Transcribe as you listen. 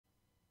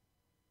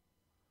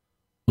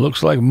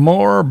Looks like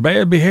more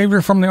bad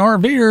behavior from the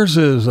RVers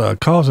is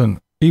causing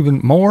even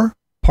more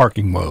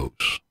parking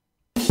woes.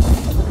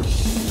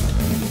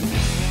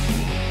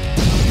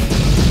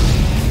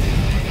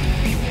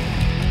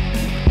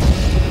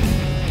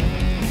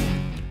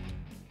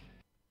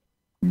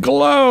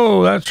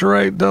 Glow, that's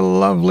right, the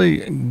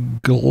lovely,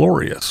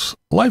 glorious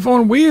Life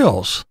on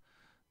Wheels.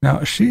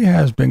 Now, she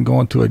has been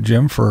going to a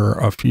gym for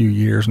a few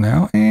years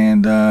now,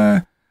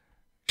 and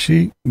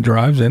she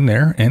drives in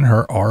there in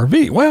her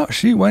RV. Well,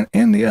 she went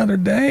in the other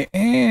day,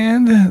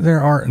 and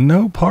there are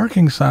no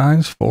parking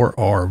signs for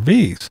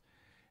RVs.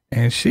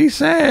 And she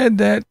said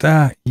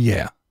that,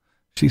 yeah,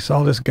 she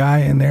saw this guy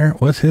in there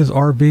with his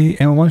RV,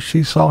 and once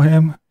she saw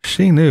him,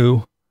 she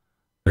knew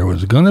there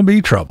was going to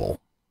be trouble.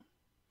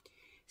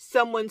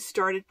 Someone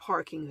started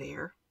parking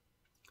there,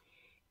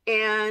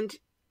 and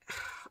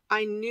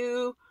I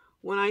knew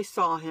when I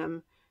saw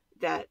him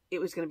that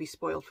it was going to be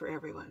spoiled for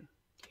everyone.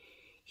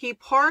 He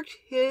parked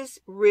his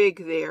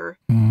rig there,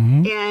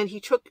 and he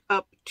took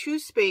up 2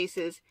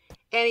 spaces,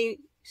 and he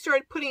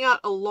started putting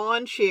out a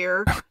lawn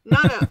chair,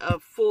 not a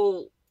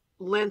full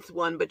length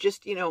one, but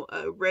just, you know,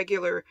 a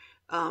regular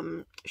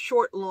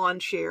short lawn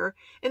chair.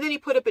 And then he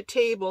put up a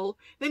table.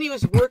 Then he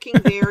was working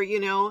there, you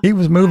know. He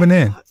was moving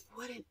in. Thought,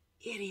 what an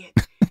idiot.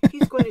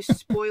 He's going to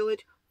spoil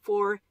it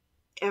for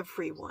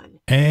everyone.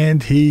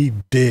 And he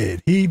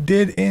did. He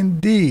did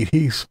indeed.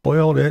 He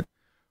spoiled it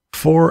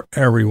for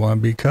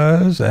everyone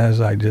because, as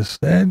I just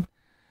said,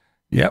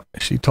 yep,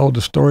 she told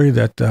the story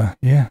that,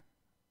 yeah,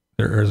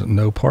 there is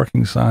no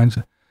parking signs.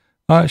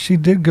 She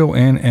did go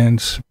in and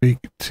speak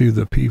to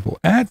the people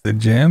at the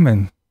gym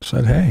and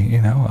said, hey,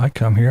 you know, I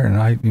come here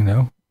and you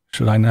know,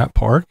 should I not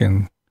park?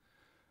 And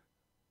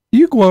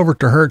you go over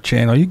to her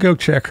channel, you go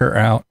check her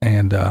out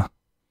and,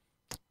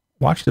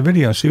 watch the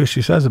video and see what she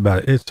says about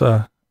it. It's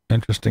a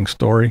interesting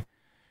story.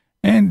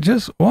 And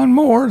just one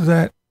more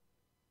that,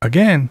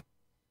 again,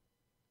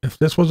 if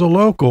this was a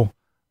local,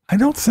 I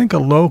don't think a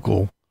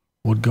local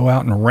would go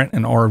out and rent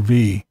an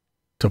RV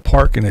to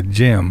park in a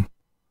gym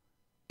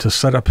to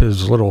set up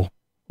his little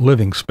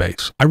living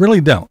space. I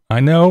really don't. I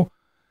know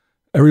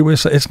everybody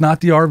says it's not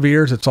the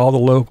RVers, it's all the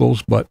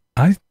locals, but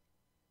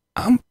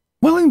I'm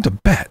willing to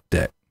bet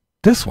that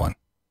this one,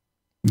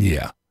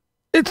 yeah,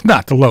 it's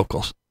not the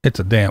locals. It's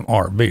a damn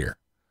RVer.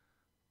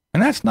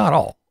 And that's not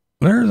all.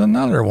 There's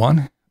another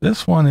one.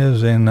 This one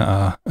is in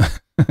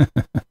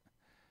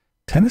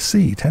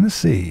Tennessee.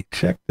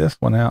 Check this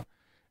one out.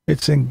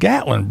 It's in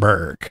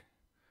Gatlinburg.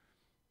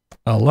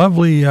 A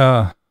lovely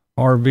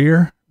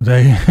RVer.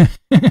 They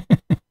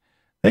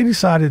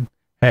decided,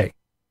 hey,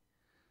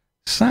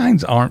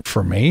 signs aren't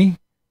for me.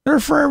 They're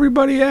for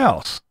everybody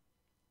else.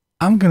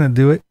 I'm going to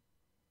do it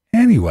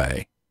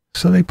anyway.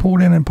 So they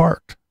pulled in and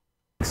parked.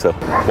 So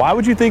why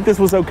would you think this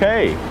was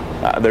okay?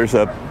 There's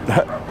a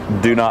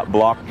do not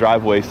block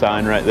driveway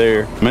sign right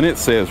there. I mean, it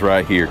says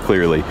right here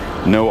clearly,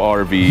 no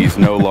RVs,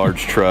 no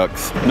large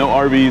trucks. No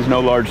RVs, no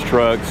large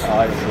trucks.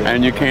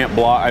 And you can't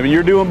block. I mean,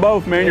 you're doing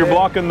both, man. You're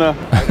blocking the...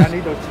 I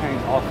need those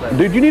chains off that.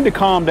 Dude, you need to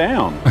calm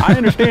down. I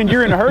understand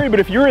you're in a hurry, but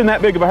if you're in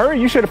that big of a hurry,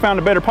 you should have found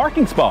a better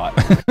parking spot.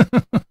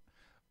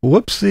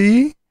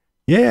 Whoopsie.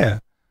 Yeah.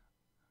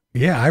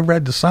 Yeah, I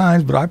read the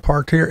signs, but I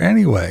parked here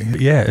anyway.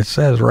 Yeah, it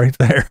says right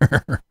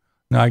there.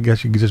 Now, I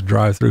guess you can just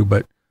drive through,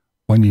 but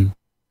when you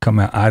come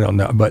out, I don't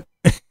know, but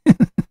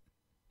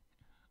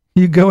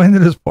you go into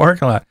this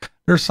parking lot,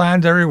 there's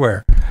signs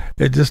everywhere.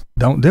 Just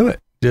don't do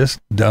it. Just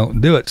don't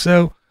do it.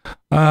 So,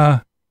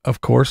 of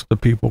course, the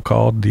people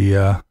called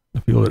the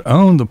people that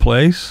owned the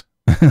place,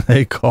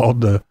 they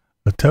called the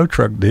tow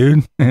truck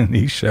dude, and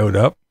he showed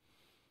up,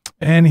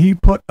 and he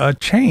put a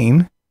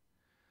chain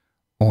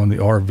on the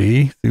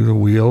RV through the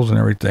wheels and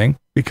everything,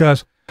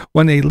 because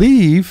when they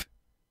leave,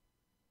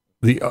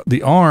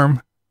 the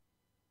arm,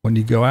 when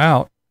you go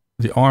out,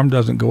 the arm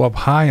doesn't go up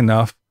high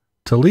enough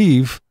to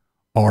leave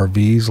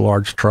RVs,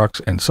 large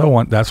trucks, and so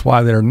on. That's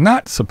why they're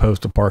not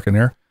supposed to park in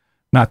there.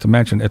 Not to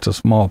mention it's a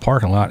small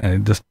parking lot and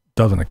it just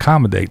doesn't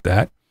accommodate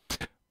that.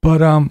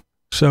 But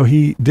so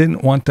he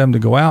didn't want them to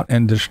go out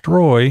and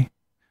destroy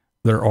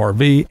their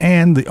RV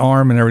and the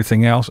arm and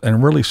everything else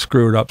and really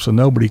screw it up so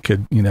nobody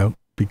could, you know,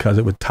 because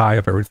it would tie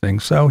up everything.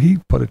 So he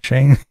put a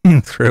chain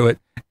through it,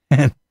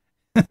 and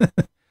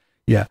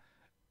yeah,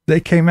 they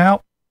came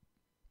out.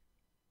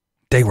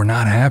 They were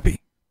not happy,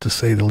 to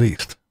say the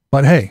least.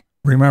 But hey,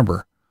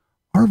 remember,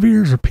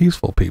 RVers are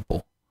peaceful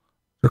people.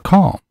 They're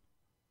calm.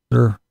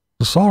 They're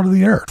the salt of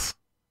the earth.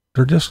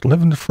 They're just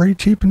living the free,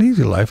 cheap, and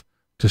easy life,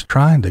 just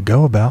trying to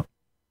go about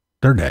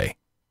their day.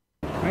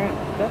 Man,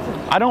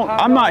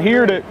 I'm not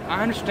here to...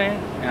 I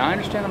understand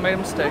I made a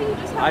mistake.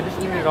 I just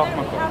needed it off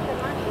my car.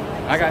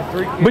 I got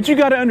 3 kids. But you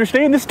got to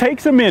understand, this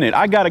takes a minute.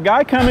 I got a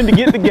guy coming to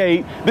get the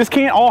gate. This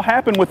can't all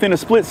happen within a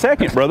split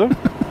second, brother.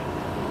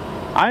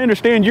 I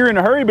understand you're in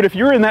a hurry, but if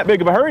you're in that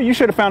big of a hurry, you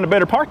should have found a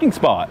better parking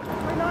spot.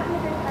 We're not in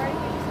a big hurry.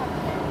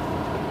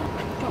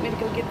 You want me to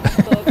go get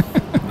the book?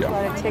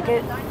 Got a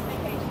ticket?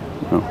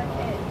 Oh.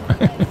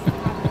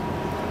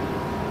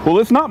 Well,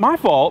 it's not my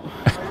fault.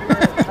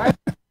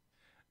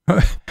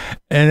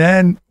 And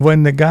then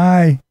when the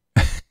guy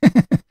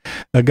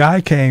A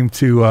guy came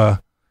to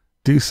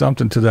do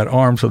something to that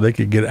arm so they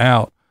could get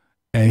out,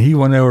 and he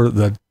went over.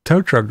 The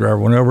tow truck driver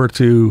went over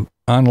to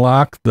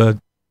unlock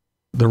the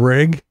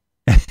rig,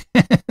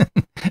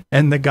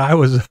 and the guy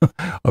was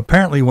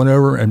apparently went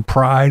over and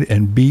pried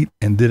and beat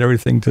and did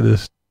everything to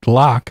this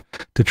lock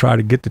to try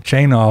to get the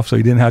chain off, so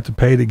he didn't have to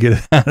pay to get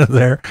it out of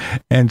there.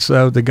 And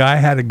so the guy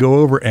had to go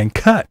over and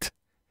cut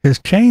his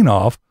chain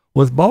off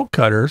with bolt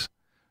cutters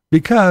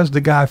because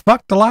the guy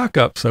fucked the lock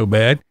up so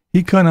bad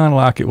he couldn't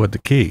unlock it with the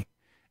key.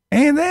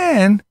 And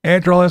then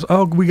after all this,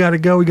 oh, we gotta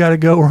go,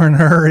 we're in a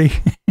hurry.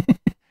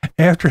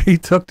 After he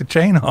took the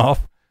chain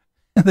off,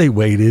 they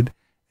waited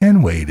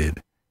and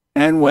waited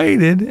and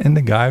waited, and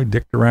the guy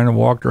dicked around and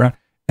walked around,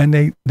 and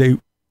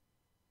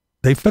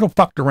they fiddle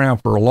fucked around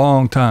for a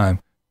long time.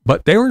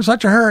 But they were in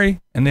such a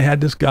hurry, and they had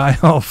this guy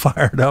all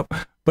fired up.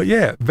 But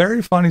yeah,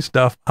 very funny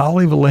stuff. I'll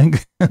leave a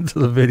link to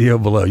the video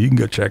below. You can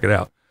go check it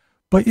out.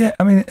 But yeah,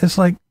 I mean, it's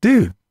like,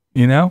 dude,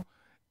 you know?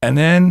 And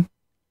then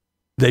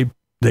they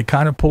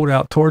kind of pulled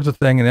out towards the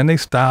thing, and then they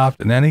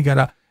stopped, and then he got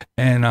out,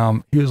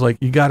 and he was like,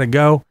 you got to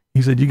go.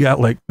 He said, you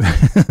got like,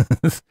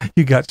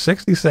 you got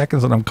 60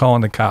 seconds, and I'm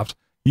calling the cops.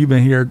 You've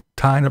been here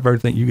tying up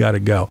everything. You got to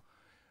go.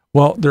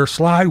 Well, their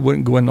slide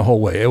wouldn't go in the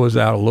whole way. It was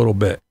out a little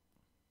bit.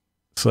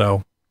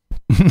 So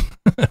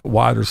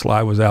why their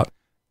slide was out,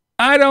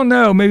 I don't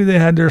know. Maybe they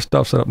had their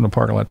stuff set up in the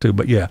parking lot too.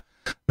 But yeah,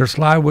 their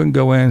slide wouldn't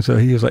go in. So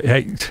he was like,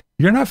 hey,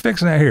 you're not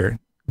fixing that here.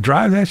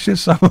 Drive that shit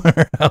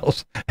somewhere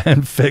else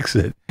and fix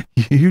it.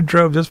 You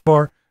drove this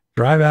far,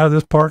 drive out of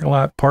this parking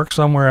lot, park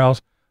somewhere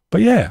else.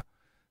 But yeah,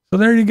 so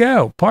there you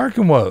go.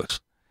 Parking woes.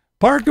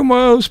 Parking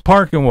woes,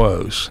 parking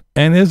woes.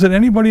 And is it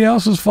anybody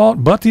else's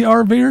fault but the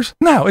RVers?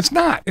 No, it's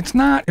not. It's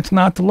not. It's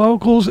not the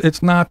locals.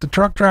 It's not the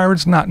truck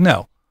drivers. It's not.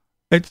 No,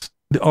 it's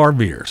the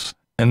RVers.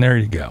 And there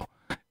you go.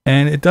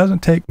 And it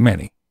doesn't take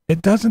many.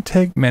 It doesn't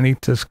take many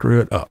to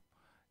screw it up.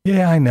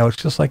 Yeah, I know. It's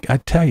just like, I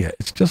tell you,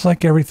 it's just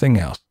like everything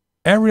else.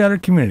 Every other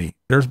community,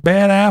 there's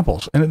bad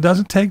apples, and it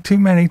doesn't take too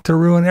many to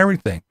ruin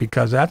everything,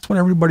 because that's what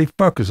everybody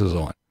focuses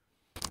on.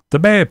 The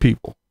bad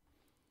people.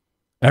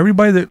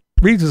 Everybody that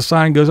reads the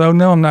sign goes, oh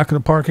no, I'm not going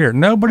to park here.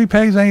 Nobody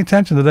pays any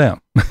attention to them.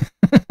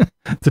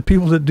 The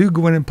people that do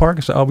go in and park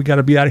and say, oh, we got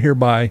to be out of here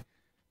by,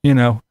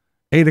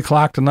 8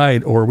 o'clock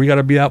tonight, or we got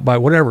to be out by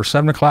whatever,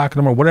 7 o'clock in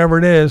the morning, whatever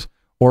it is,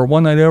 or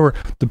one night over.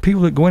 The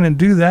people that go in and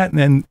do that and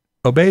then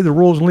obey the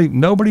rules and leave,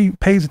 nobody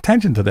pays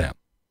attention to them.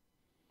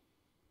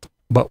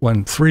 But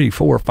when 3,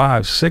 4,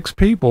 5, 6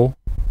 people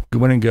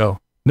go in and go,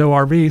 no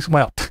RVs,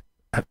 well,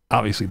 that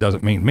obviously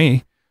doesn't mean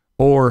me,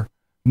 or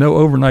no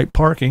overnight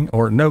parking,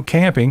 or no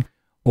camping,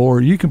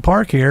 or you can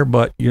park here,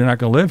 but you're not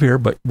going to live here,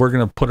 but we're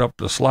going to put up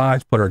the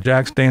slides, put our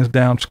jack stands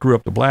down, screw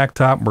up the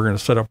blacktop, we're going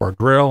to set up our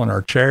grill and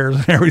our chairs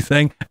and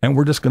everything, and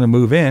we're just going to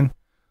move in.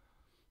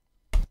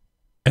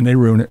 And they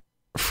ruin it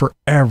for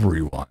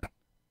everyone.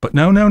 But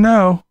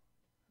no,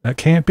 that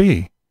can't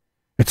be.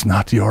 It's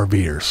not the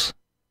RVers.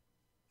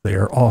 They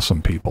are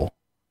awesome people.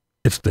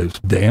 It's those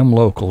damn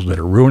locals that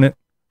are ruining it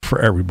for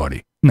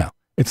everybody. No,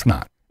 it's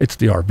not. It's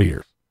the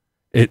RVers.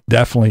 It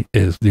definitely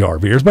is the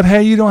RVers. But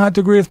hey, you don't have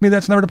to agree with me.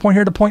 That's never the point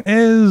here. The point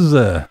is...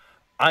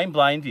 I'm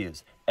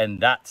BlindViews, and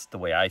that's the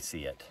way I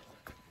see it.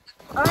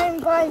 I'm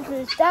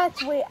BlindViews.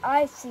 That's the way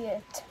I see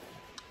it.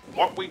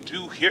 What we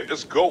do here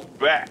is go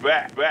back.